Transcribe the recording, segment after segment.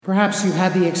Perhaps you've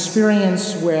had the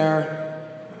experience where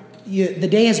the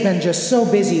day has been just so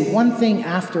busy, one thing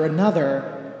after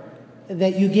another,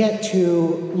 that you get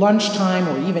to lunchtime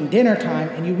or even dinner time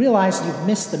and you realize you've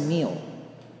missed the meal.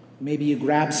 Maybe you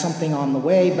grabbed something on the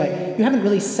way, but you haven't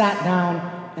really sat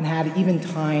down and had even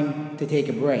time to take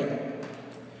a break.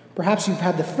 Perhaps you've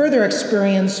had the further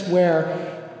experience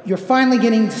where you're finally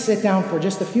getting to sit down for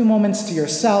just a few moments to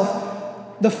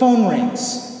yourself. The phone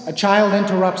rings, a child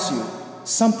interrupts you,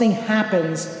 something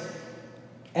happens,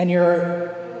 and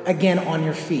you're again on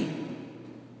your feet.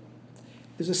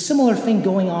 There's a similar thing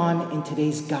going on in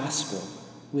today's gospel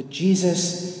with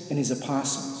Jesus and his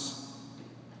apostles.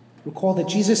 Recall that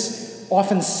Jesus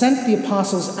often sent the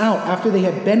apostles out after they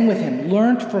had been with him,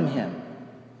 learned from him.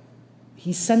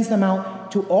 He sends them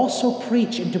out to also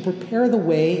preach and to prepare the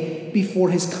way before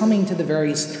his coming to the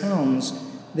various towns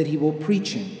that he will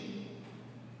preach in.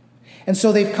 And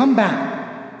so they've come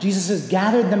back. Jesus has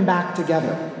gathered them back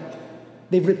together.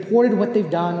 They've reported what they've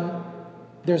done.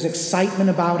 There's excitement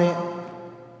about it.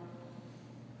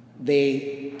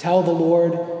 They tell the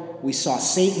Lord, "We saw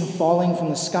Satan falling from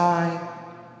the sky,"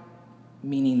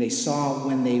 meaning they saw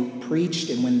when they preached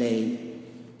and when they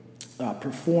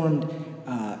performed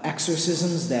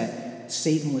exorcisms that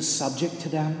Satan was subject to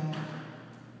them.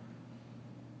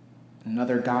 In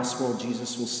another gospel,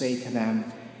 Jesus will say to them,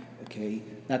 "Okay,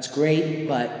 that's great,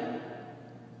 but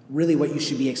really what you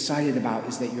should be excited about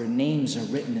is that your names are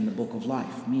written in the book of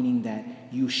life," meaning that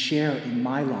you share in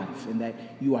my life and that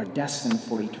you are destined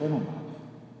for eternal life.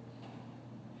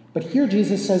 But here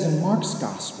Jesus says in Mark's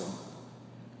gospel,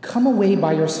 "Come away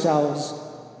by yourselves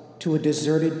to a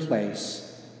deserted place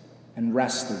and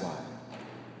rest a while."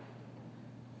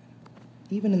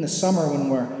 Even in the summer when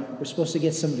we're supposed to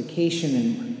get some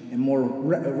vacation and more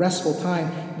restful time,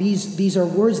 these are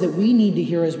words that we need to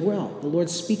hear as well. The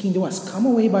Lord's speaking to us. Come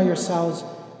away by yourselves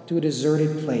to a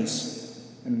deserted place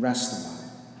and rest a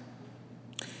while.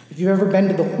 If you've ever been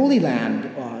to the Holy Land,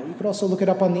 you could also look it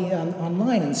up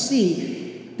online and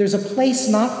see there's a place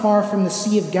not far from the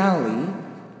Sea of Galilee,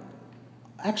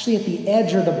 actually at the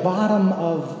edge or the bottom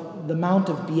of the Mount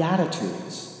of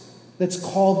Beatitudes, that's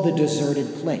called the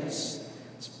deserted place.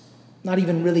 It's not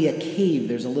even really a cave.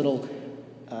 There's a little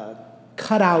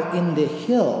cutout in the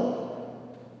hill.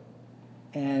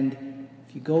 And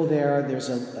if you go there, there's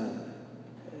a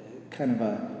kind of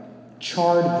a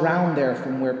charred ground there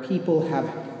from where people have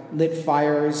lit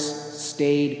fires,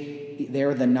 stayed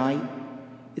there the night.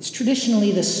 It's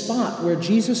traditionally the spot where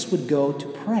Jesus would go to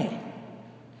pray.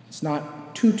 It's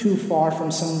not too far from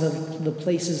some of the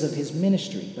places of his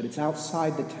ministry, but it's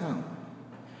outside the town.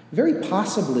 Very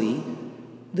possibly,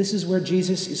 this is where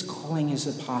Jesus is calling his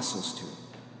apostles to.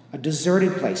 A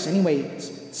deserted place. Anyway,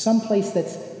 some place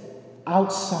that's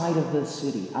outside of the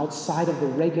city, outside of the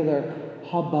regular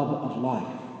hubbub of life.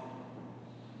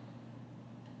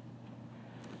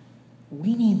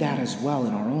 We need that as well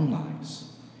in our own lives.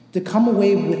 To come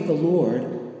away with the Lord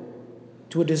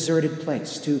to a deserted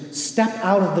place, to step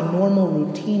out of the normal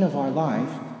routine of our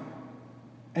life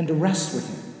and to rest with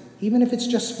him, even if it's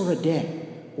just for a day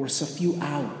or a few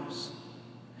hours.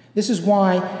 This is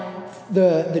why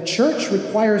the church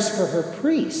requires for her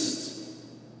priests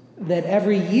that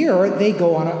every year they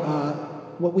go on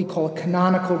what we call a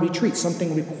canonical retreat,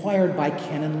 something required by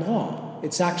canon law.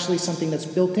 It's actually something that's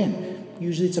built in.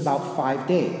 Usually it's about 5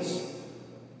 days.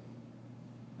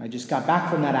 I just got back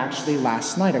from that actually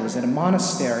last night. I was at a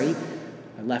monastery.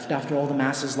 I left after all the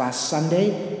masses last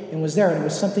Sunday and was there, and it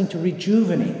was something to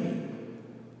rejuvenate me.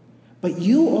 But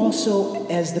you also,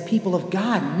 as the people of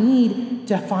God, need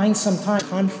to find some time,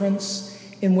 conference,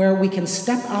 in where we can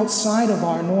step outside of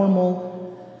our normal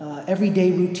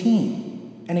everyday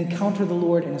routine and encounter the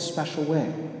Lord in a special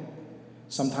way.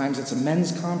 Sometimes it's a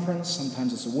men's conference,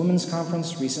 sometimes it's a women's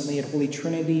conference. Recently at Holy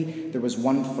Trinity, there was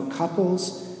one for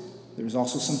couples. There was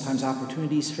also sometimes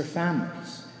opportunities for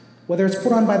families. Whether it's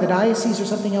put on by the diocese or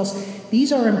something else,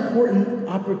 these are important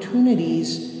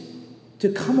opportunities to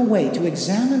come away, to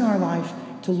examine our life,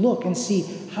 to look and see,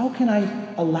 how can I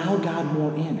allow God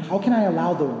more in? How can I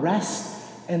allow the rest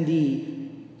and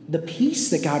the peace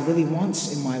that God really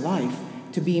wants in my life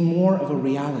to be more of a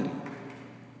reality?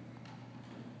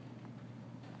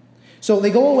 So they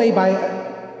go away by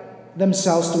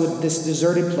themselves to this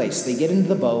deserted place. They get into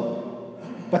the boat,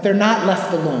 but they're not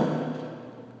left alone.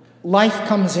 Life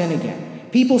comes in again.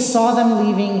 People saw them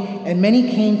leaving, and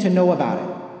many came to know about it.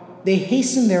 They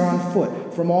hastened there on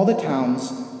foot from all the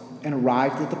towns and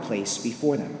arrived at the place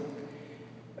before them.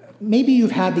 Maybe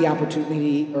you've had the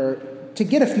opportunity to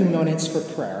get a few minutes for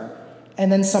prayer,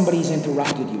 and then somebody's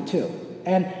interrupted you too.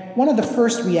 And one of the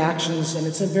first reactions, and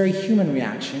it's a very human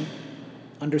reaction,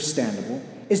 understandable,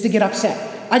 is to get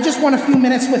upset. I just want a few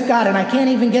minutes with God and I can't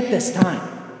even get this time.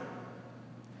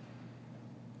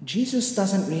 Jesus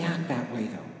doesn't react that way,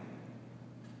 though.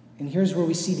 And here's where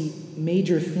we see the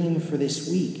major theme for this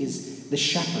week is the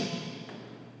shepherd.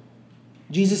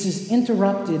 Jesus is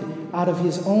interrupted out of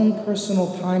his own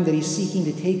personal time that he's seeking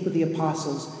to take with the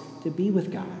apostles to be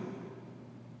with God.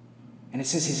 And it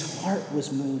says his heart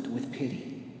was moved with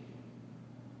pity.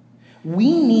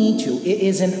 We need to, it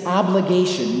is an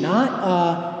obligation, not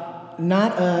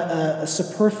a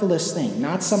superfluous thing,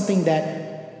 not something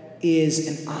that is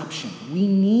an option. We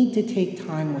need to take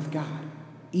time with God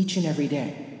each and every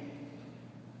day.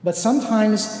 But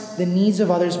sometimes the needs of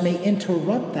others may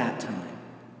interrupt that time.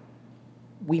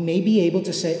 We may be able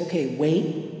to say, okay,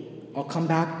 wait, I'll come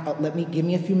back, give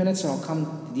me a few minutes and I'll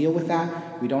come to deal with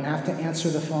that. We don't have to answer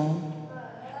the phone.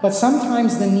 But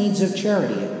sometimes the needs of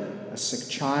charity, a sick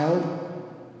child,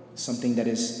 something that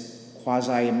is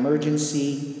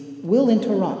quasi-emergency, will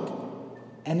interrupt.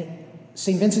 And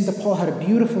St. Vincent de Paul had a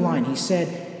beautiful line. He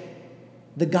said,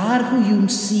 the God who you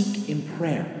seek in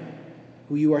prayer,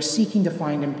 who you are seeking to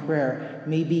find in prayer,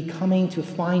 may be coming to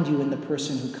find you in the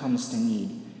person who comes in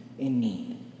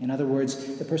need. In other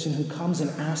words, the person who comes and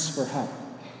asks for help.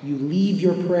 You leave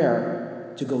your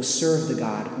prayer to go serve the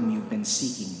God whom you've been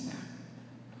seeking.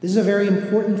 This is a very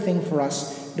important thing for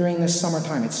us during this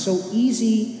summertime. It's so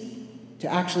easy to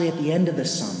actually, at the end of the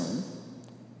summer,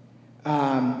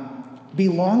 be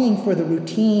longing for the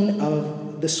routine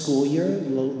of the school year,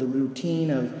 the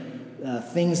routine of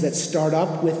things that start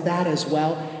up with that as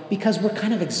well, because we're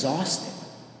kind of exhausted.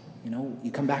 You know,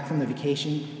 you come back from the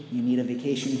vacation, you need a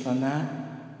vacation from that.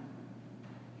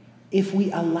 If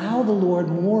we allow the Lord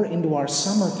more into our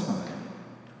summertime,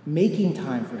 making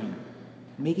time for him,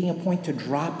 making a point to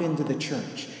drop into the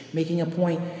church, making a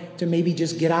point to maybe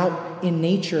just get out in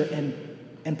nature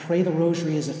and pray the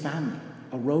rosary as a family,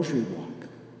 a rosary walk,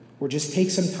 or just take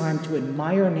some time to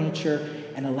admire nature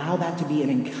and allow that to be an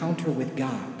encounter with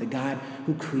God, the God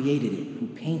who created it, who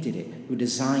painted it, who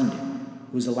designed it,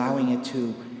 who's allowing it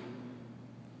to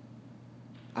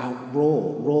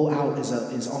roll out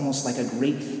is almost like a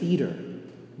great theater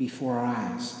before our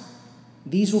eyes.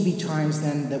 These will be times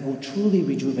then that will truly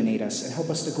rejuvenate us and help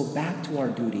us to go back to our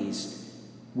duties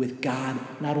with God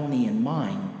not only in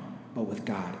mind, but with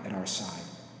God at our side.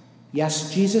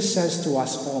 Yes, Jesus says to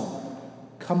us all,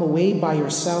 come away by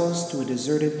yourselves to a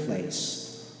deserted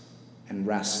place and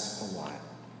rest a while.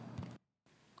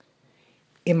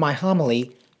 In my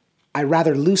homily, I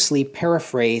rather loosely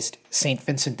paraphrased St.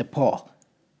 Vincent de Paul.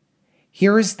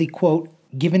 Here is the quote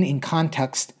given in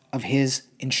context of his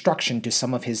instruction to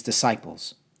some of his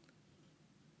disciples.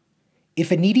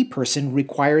 If a needy person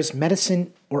requires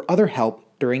medicine or other help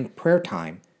during prayer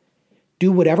time, do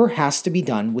whatever has to be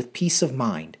done with peace of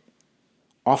mind.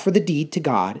 Offer the deed to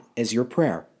God as your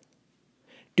prayer.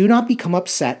 Do not become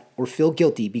upset or feel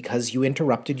guilty because you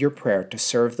interrupted your prayer to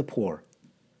serve the poor.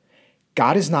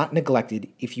 God is not neglected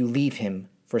if you leave him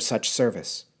for such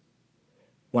service.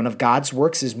 One of God's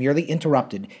works is merely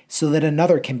interrupted so that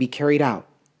another can be carried out.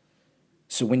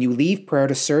 So when you leave prayer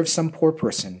to serve some poor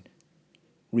person,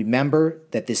 remember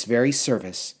that this very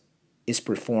service is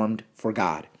performed for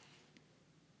God.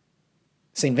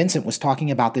 St. Vincent was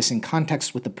talking about this in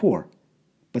context with the poor,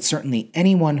 but certainly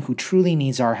anyone who truly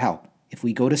needs our help, if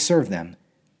we go to serve them,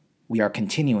 we are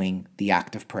continuing the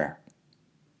act of prayer.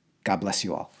 God bless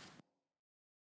you all.